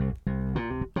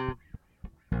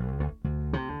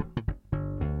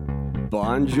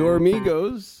Bonjour,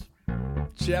 amigos.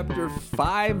 Chapter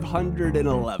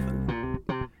 511.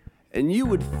 And you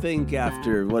would think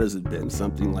after, what has it been,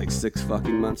 something like 6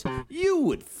 fucking months? You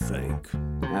would think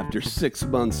after 6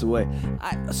 months away,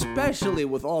 especially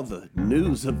with all the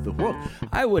news of the world,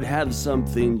 I would have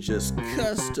something just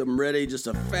custom ready, just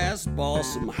a fastball,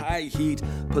 some high heat,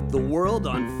 put the world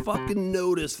on fucking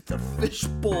notice that the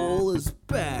fishbowl is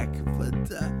back.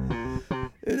 But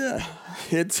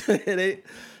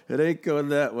it ain't going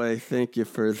that way. Thank you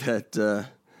for that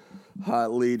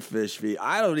hot lead, Fish V.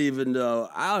 I don't even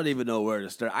know where to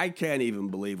start. I can't even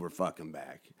believe we're fucking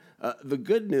back. The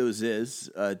good news is,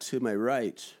 to my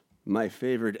right, my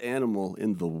favorite animal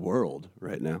in the world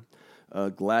right now,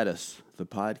 Gladys, the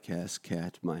podcast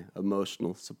cat, my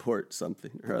emotional support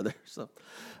something or other. So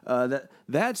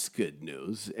that's good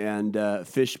news. And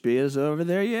Fish B is over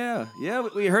there. Yeah,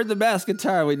 we heard the bass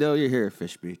guitar. We know you're here,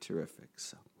 Fish B. Terrific.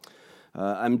 So.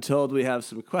 I'm told we have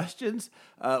some questions.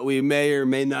 We may or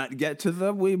may not get to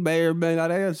them. We may or may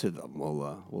not answer them.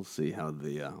 We'll see how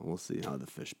the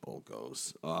fishbowl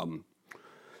goes.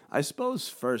 I suppose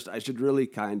first I should really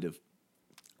kind of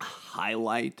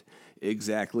highlight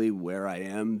exactly where I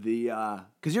am.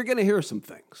 Because you're going to hear some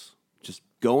things. Just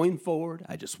going forward,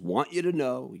 I just want you to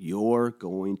know you're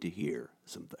going to hear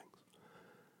some things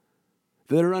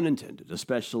that are unintended,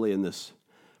 especially in this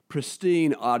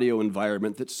pristine audio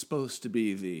environment that's supposed to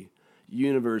be the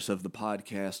universe of the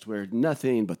podcast where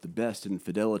nothing but the best in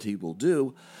fidelity will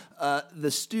do.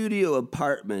 The studio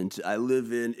apartment I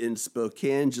live in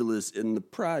Spokangelis in the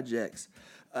projects.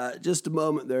 Just a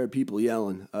moment, there are people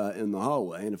yelling in the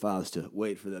hallway, and if I was to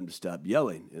wait for them to stop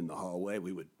yelling in the hallway,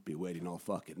 we would be waiting all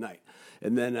fucking night.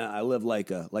 And then I live like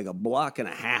a block and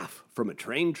a half from a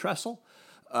train trestle.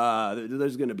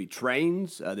 There's going to be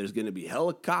trains. There's going to be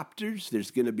helicopters.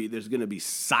 There's going to be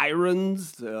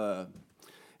sirens. And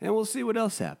we'll see what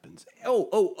else happens.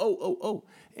 Oh!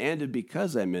 And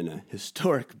because I'm in a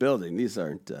historic building, these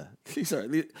aren't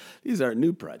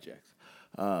new projects.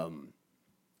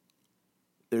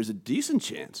 There's a decent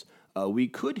chance we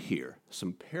could hear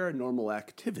some paranormal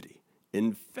activity.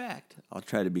 In fact, I'll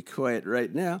try to be quiet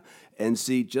right now and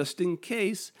see, just in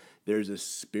case there's a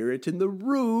spirit in the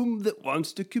room that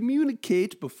wants to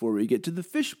communicate before we get to the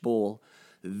fishbowl.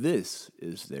 This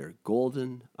is their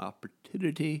golden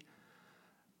opportunity.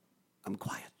 I'm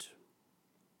quiet.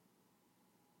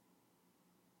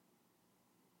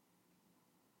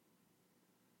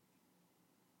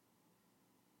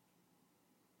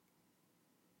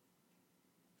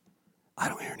 I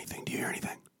don't hear anything. Do you hear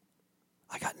anything?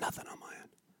 I got nothing on my end.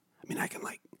 I mean, I can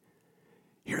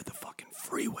hear the fucking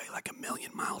freeway like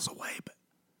 1,000,000 miles away,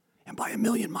 and by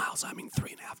 1,000,000 miles, I mean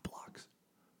 3.5 blocks.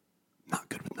 Not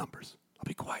good with numbers. I'll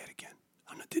be quiet again.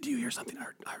 I don't know. Did you hear something? I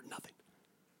heard nothing.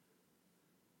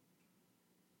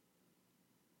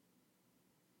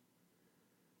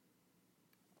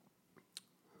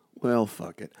 Well,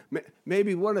 fuck it.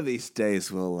 Maybe one of these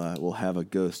days we'll have a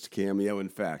ghost cameo. In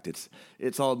fact,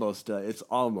 it's almost a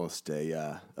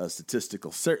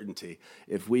statistical certainty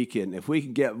if we can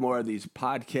get more of these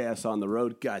podcasts on the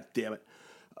road. God damn it!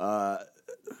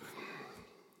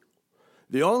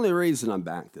 The only reason I'm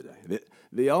back today,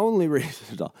 the only reason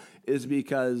at all, is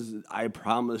because I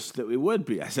promised that we would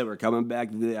be. I said we're coming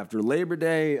back the day after Labor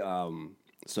Day.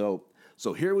 So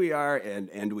here we are,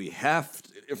 and we have to,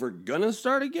 if we're gonna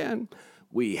start again,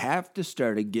 we have to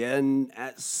start again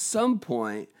at some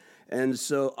point. And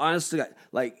so honestly,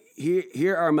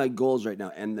 here are my goals right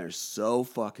now, and they're so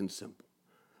fucking simple.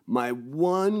 My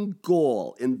one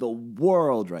goal in the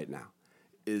world right now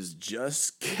is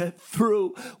just get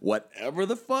through whatever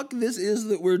the fuck this is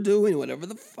that we're doing, whatever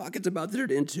the fuck it's about to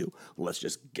turn into. Let's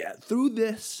just get through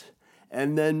this,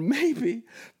 and then maybe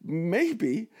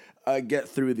get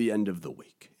through the end of the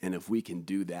week. And if we can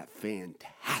do that,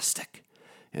 fantastic.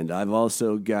 And I've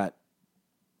also got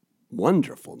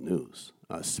wonderful news.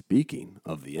 Speaking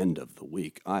of the end of the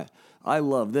week, I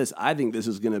love this. I think this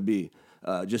is going to be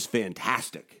just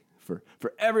fantastic for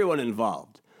everyone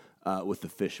involved with the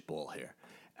fishbowl here.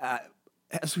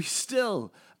 As we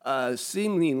still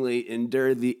seemingly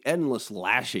endure the endless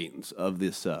lashings of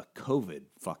this COVID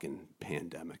fucking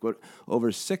pandemic. What,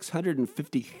 over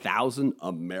 650,000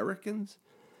 Americans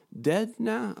dead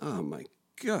now? Oh my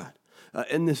God.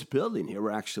 In this building here,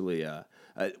 we're actually,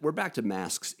 we're back to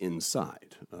masks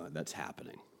inside. That's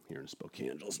happening here in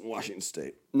Spokangelis in Washington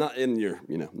State. Not in your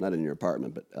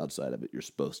apartment, but outside of it, you're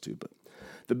supposed to. But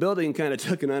the building kind of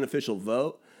took an unofficial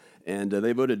vote, and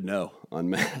they voted no on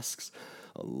masks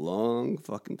a long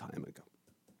fucking time ago.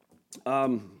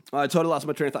 I totally lost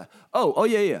my train of thought. Oh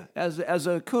yeah. As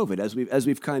a COVID, as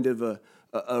we've kind of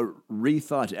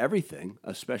rethought everything,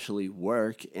 especially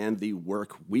work and the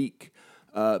work week.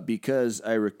 Because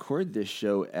I record this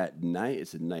show at night.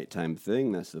 It's a nighttime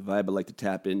thing. That's the vibe I like to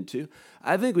tap into.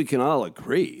 I think we can all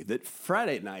agree that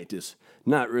Friday night is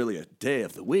not really a day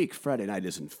of the week. Friday night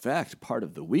is, in fact, part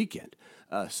of the weekend.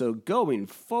 So going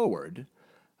forward,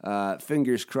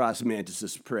 fingers crossed,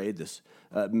 Mantis Parade, this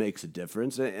makes a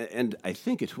difference, and I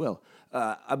think it will.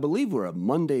 I believe we're a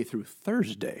Monday through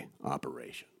Thursday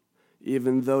operation.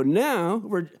 Even though now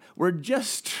we're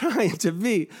just trying to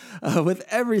be with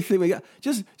everything we got,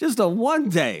 just a 1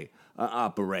 day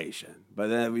operation. But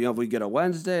then we get a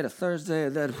Wednesday and a Thursday,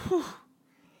 and then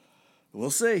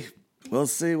we'll see.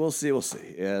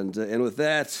 And with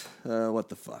that, what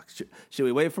the fuck? Should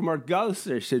we wait for more ghosts,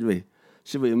 or should we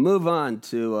move on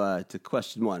to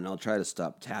question one? And I'll try to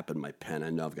stop tapping my pen. I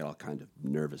know I've got all kind of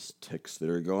nervous tics that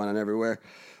are going on everywhere.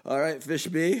 All right, Fish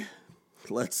B.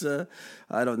 Let's. I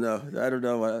don't know.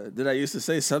 Did I used to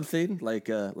say something like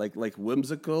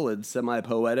whimsical and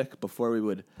semi-poetic before we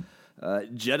would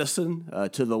jettison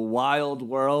to the wild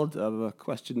world of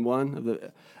question one?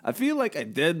 I feel like I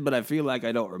did, but I feel like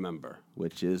I don't remember,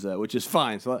 which is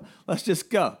fine. So let's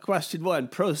just go. Question one.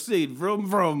 Proceed. Vroom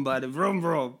vroom, buddy. Vroom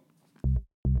vroom.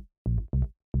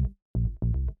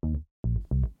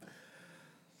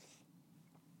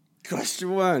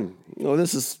 Question one.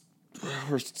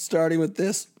 We're starting with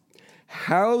this.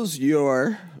 How's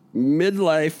your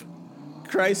midlife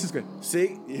crisis going?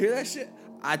 See, you hear that shit?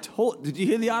 Did you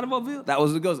hear the automobile? That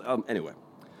was the ghost. Anyway,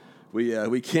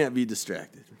 we can't be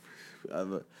distracted.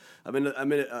 I'm in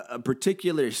a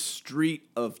particular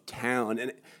street of town,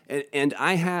 and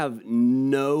I have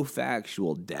no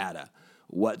factual data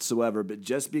whatsoever. But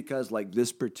just because like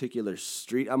this particular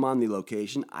street I'm on, the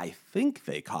location, I think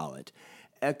they call it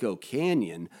Echo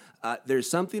Canyon. There's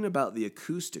something about the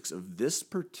acoustics of this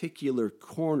particular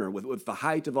corner with the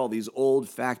height of all these old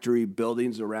factory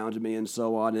buildings around me and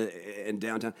so on in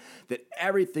downtown, that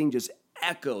everything just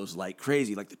echoes like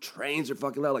crazy. Like the trains are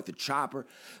fucking loud, like the chopper.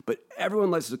 But everyone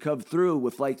likes to come through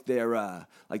with like their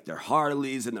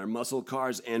Harleys and their muscle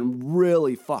cars and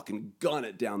really fucking gun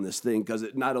it down this thing, because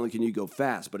not only can you go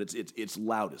fast, but it's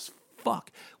loud as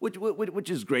fuck, which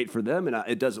is great for them, and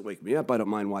it doesn't wake me up. I don't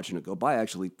mind watching it go by. I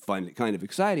actually find it kind of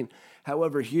exciting.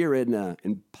 However, here in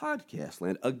podcast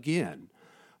land, again,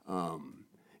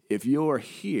 if you're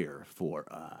here for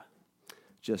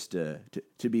just to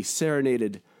be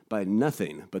serenaded by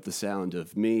nothing but the sound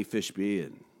of me, Fishby,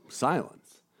 and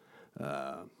silence,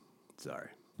 sorry.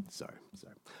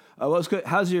 What's good?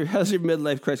 How's your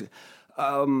midlife crisis?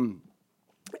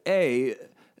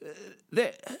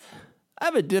 I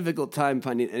have a difficult time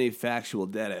finding any factual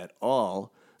data at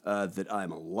all that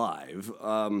I'm alive,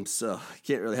 so I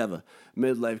can't really have a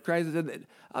midlife crisis.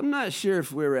 I'm not sure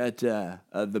if we're at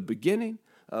the beginning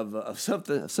of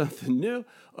something new,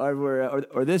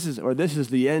 or this is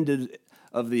the end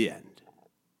of the end.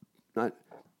 Not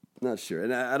sure,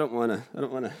 and I don't want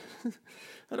to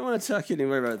talk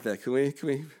anymore about that. Can we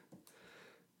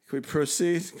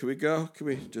proceed? Can we go? Can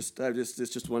we just? It's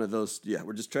just one of those. Yeah,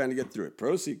 we're just trying to get through it.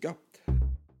 Proceed. Go.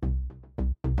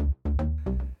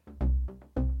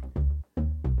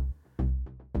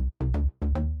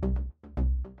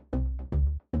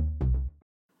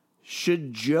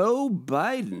 Should Joe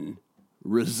Biden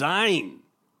resign?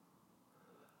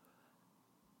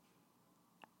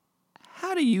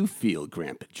 How do you feel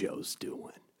Grandpa Joe's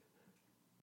doing?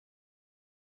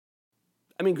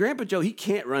 I mean, Grandpa Joe, he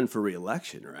can't run for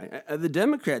re-election, right? The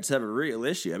Democrats have a real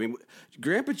issue. I mean,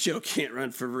 Grandpa Joe can't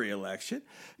run for re-election.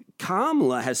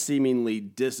 Kamala has seemingly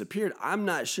disappeared. I'm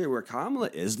not sure where Kamala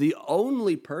is. The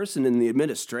only person in the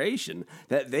administration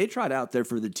that they trot out there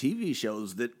for the TV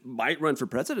shows that might run for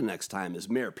president next time is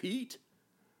Mayor Pete.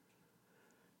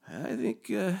 I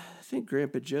think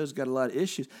Grandpa Joe's got a lot of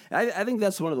issues. I think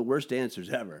that's one of the worst answers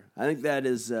ever. I think that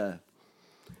is...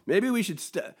 Maybe we should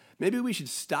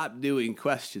stop doing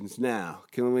questions now.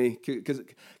 Can we?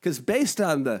 Because based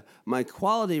on my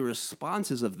quality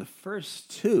responses of the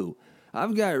first two,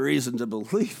 I've got reason to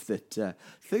believe that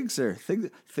things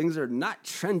are not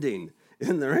trending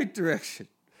in the right direction.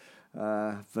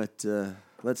 But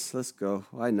let's go.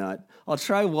 Why not? I'll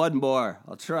try one more.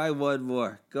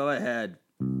 Go ahead.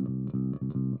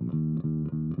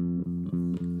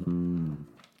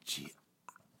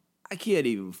 I can't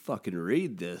even fucking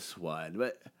read this one,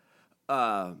 but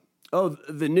the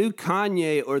new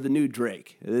Kanye or the new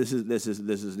Drake. This is the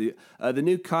new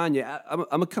Kanye.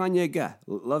 I'm a Kanye guy.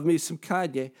 Love me some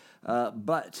Kanye.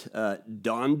 But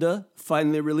Donda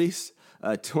finally released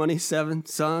 27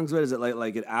 songs. What is it,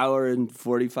 like an hour and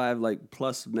 45 like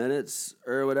plus minutes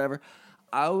or whatever?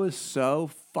 I was so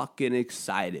fucking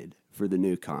excited for the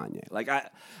new Kanye. Like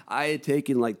I had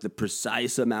taken like the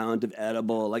precise amount of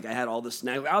edible. Like I had all the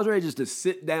snacks. I was ready just to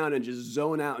sit down and just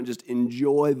zone out and just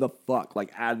enjoy the fuck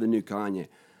like out of the new Kanye.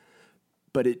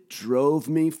 But it drove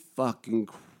me fucking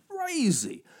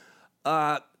crazy.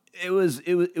 It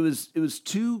was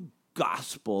too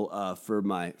gospel for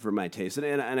my taste,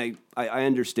 and I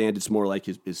understand it's more like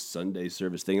his Sunday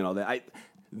service thing and all that.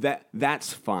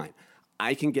 That's fine.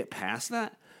 I can get past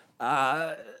that.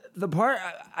 The part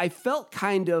I felt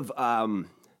kind of now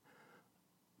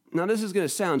this is going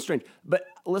to sound strange, but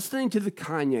listening to the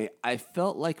Kanye, I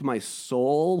felt like my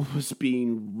soul was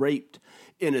being raped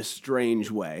in a strange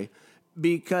way.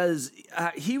 Because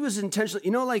he was intentionally,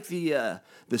 like the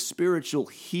spiritual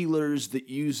healers that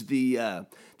use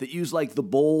like the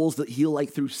bowls that heal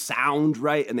like through sound,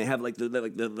 right? And they have like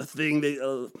the thing they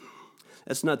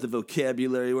that's not the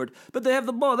vocabulary word, but they have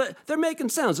the bowl. They're making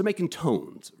sounds, they're making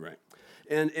tones, right?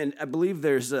 And I believe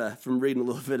there's from reading a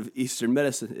little bit of Eastern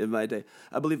medicine in my day,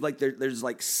 I believe like there's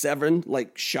like 7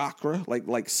 like chakra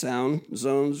like sound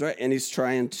zones, right? And he's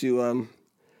trying to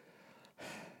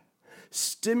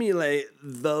stimulate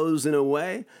those in a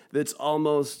way that's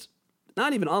almost,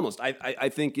 not even almost, I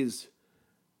think is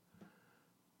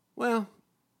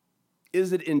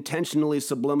it intentionally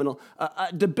subliminal?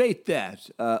 Debate that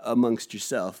amongst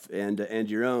yourself and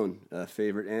your own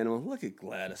favorite animal. Look at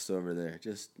Gladys over there,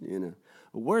 just,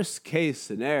 worst case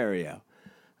scenario.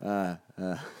 I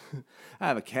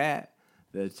have a cat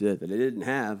that I didn't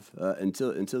have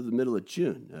until the middle of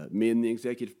June. Me and the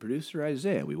executive producer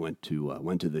Isaiah, we went to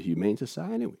the Humane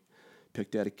Society. We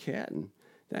picked out a cat, and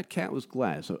that cat was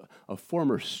Gladys, a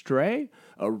former stray,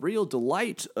 a real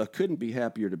delight. Couldn't be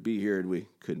happier to be here, and we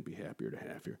couldn't be happier to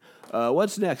have here.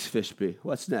 What's next, Fishby?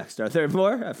 What's next? Are there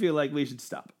more? I feel like we should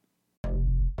stop.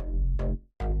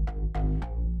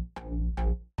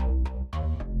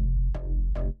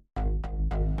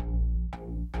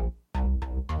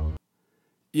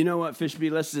 You know what,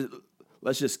 Fishby? Let's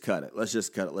just cut it. Let's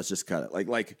just cut it.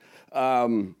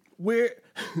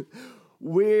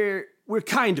 We're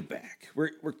kind of back.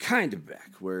 We're kind of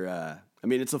back.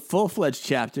 It's a full-fledged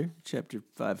chapter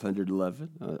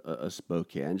 511, a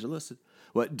Spokane. Listen,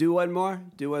 what? Do one more.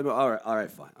 All right,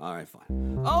 fine.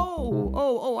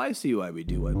 Oh, I see why we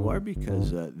do one more,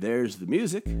 because there's the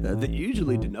music that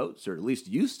usually denotes, or at least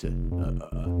used to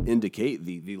indicate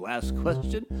the last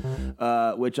question,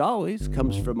 which always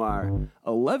comes from our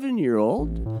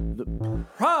 11-year-old, the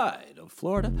pride of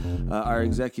Florida, our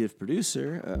executive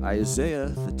producer, Isaiah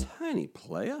the Tiny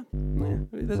Playa.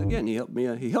 Again, he helped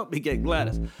me get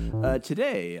Gladys.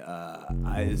 Today,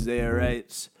 Isaiah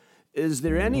writes, is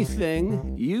there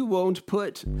anything you won't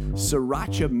put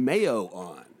sriracha mayo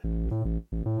on?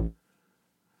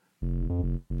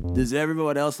 Does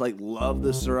everyone else love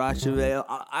the sriracha mayo?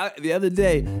 The other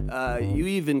day, you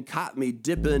even caught me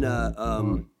dipping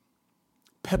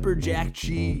pepper jack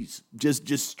cheese,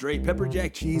 just straight pepper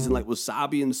jack cheese and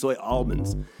wasabi and soy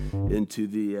almonds into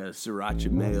the sriracha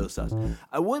mayo sauce.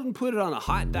 I wouldn't put it on a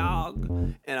hot dog,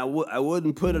 and I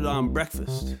wouldn't put it on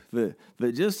breakfast, but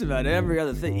just about every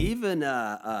other thing. Even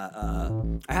I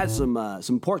had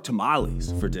some pork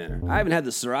tamales for dinner. I haven't had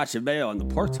the sriracha mayo on the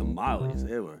pork tamales.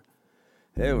 They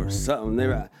were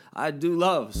something. I do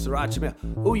love sriracha mayo.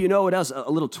 Oh, you know what else?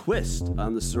 A little twist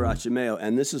on the sriracha mayo,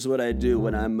 and this is what I do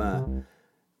when I'm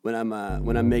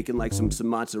making some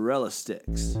mozzarella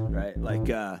sticks, right?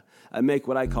 I make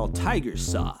what I call tiger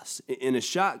sauce in a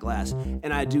shot glass,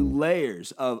 and I do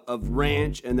layers of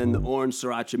ranch and then the orange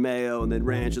sriracha mayo and then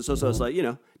ranch, and so it's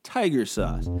tiger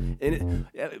sauce. And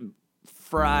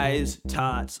fries,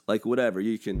 tots, whatever.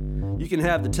 You can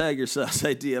have the tiger sauce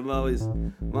idea. I'm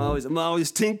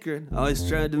always tinkering, always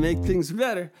trying to make things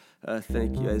better.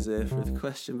 Thank you, Isaiah, for the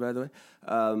question, by the way.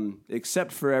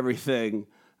 Except for everything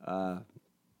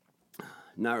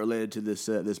not related to this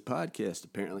podcast,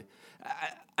 apparently.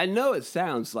 I know it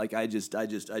sounds like I just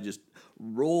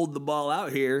rolled the ball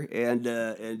out here and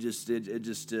just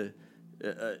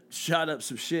shot up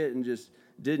some shit and just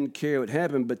didn't care what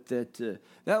happened, but that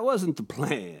wasn't the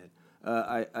plan.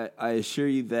 I assure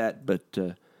you that, but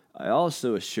I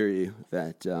also assure you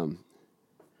that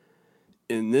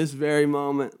in this very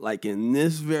moment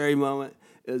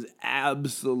is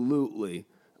absolutely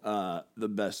the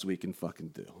best we can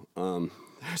fucking do.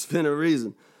 There's been a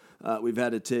reason we've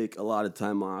had to take a lot of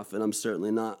time off, and I'm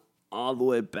certainly not all the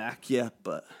way back yet,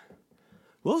 but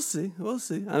we'll see.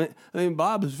 I mean,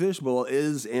 Bob's Fishbowl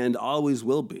is and always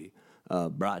will be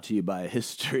brought to you by a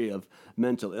history of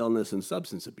mental illness and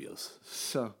substance abuse.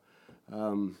 So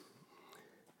We're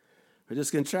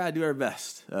just going to try to do our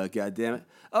best. God damn it.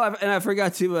 Oh, and I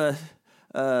forgot to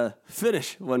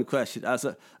finish one question.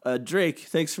 Drake,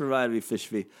 thanks for providing me Fish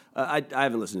V. I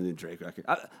haven't listened to the new Drake record.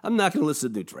 I'm not going to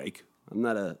listen to new Drake. I'm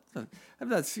not a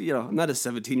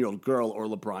 17-year-old girl or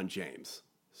LeBron James.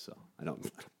 So I don't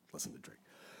listen to Drake.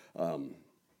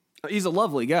 He's a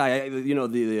lovely guy.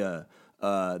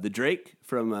 The Drake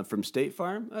from State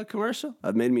Farm commercial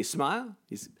made me smile.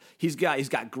 He's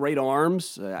got great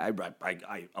arms. I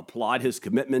applaud his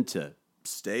commitment to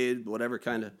stay in whatever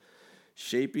kind of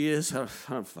shape he is. I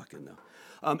don't fucking know.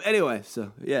 Anyway,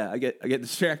 so yeah, I get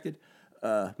distracted.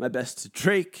 My best to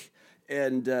Drake,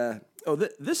 and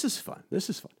this is fun.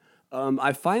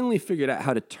 I finally figured out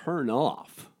how to turn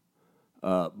off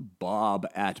Bob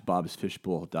at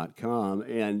bobsfishbowl.com,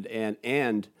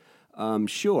 and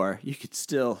sure, you could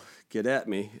still get at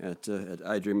me at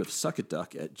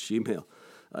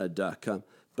idreamofsuckaduck@gmail.com.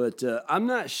 But I'm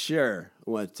not sure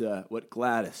what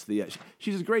Gladys,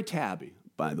 she's a great tabby,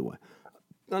 by the way.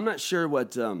 I'm not sure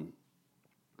what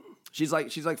she's like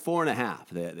 4.5.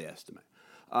 They estimate.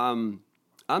 I'm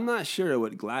not sure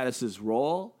what Gladys's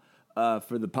role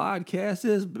for the podcast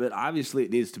is, but obviously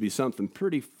it needs to be something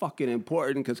pretty fucking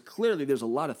important because clearly there's a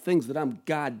lot of things that I'm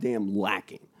goddamn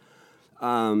lacking.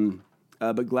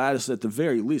 But Gladys, at the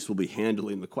very least, will be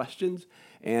handling the questions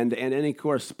and any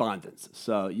correspondence.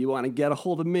 So you want to get a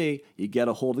hold of me, you get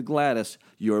a hold of Gladys.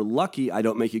 You're lucky I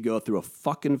don't make you go through a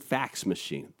fucking fax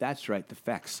machine. That's right, the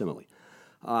facsimile.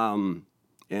 And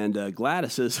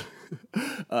Gladys's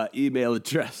email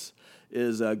address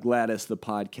is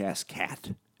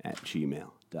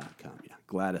GladysThePodcastCat@gmail.com. Yeah,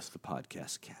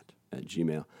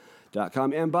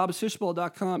 GladysThePodcastCat@gmail.com. And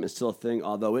bobsfishbowl.com is still a thing,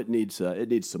 although it needs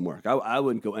some work. I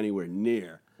wouldn't go anywhere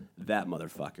near that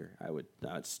motherfucker. I would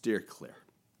steer clear.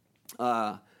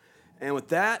 And with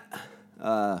that,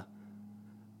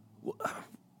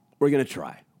 we're gonna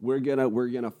try. We're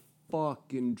gonna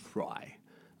fucking try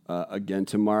again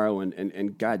tomorrow.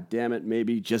 And God damn it,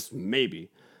 maybe just maybe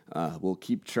we'll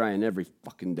keep trying every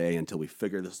fucking day until we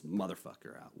figure this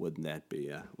motherfucker out. Wouldn't that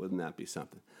be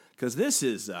something? Because this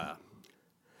is.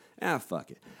 Fuck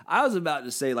it. I was about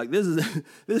to say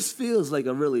this feels like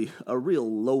a real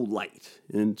low light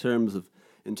in terms of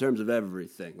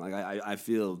everything. Like I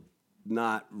feel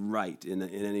not right in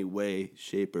any way,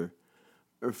 shape, or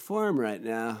form right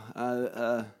now.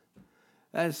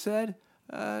 That said,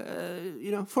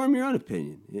 form your own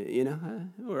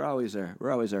opinion. We're always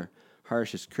our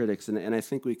harshest critics, and I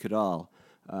think we could all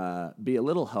be a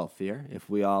little healthier if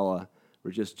we all were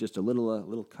just a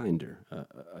little kinder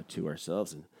to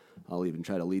ourselves. And I'll even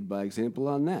try to lead by example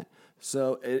on that.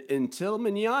 So until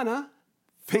mañana,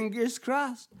 fingers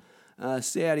crossed,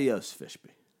 say adios,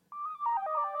 Fishby.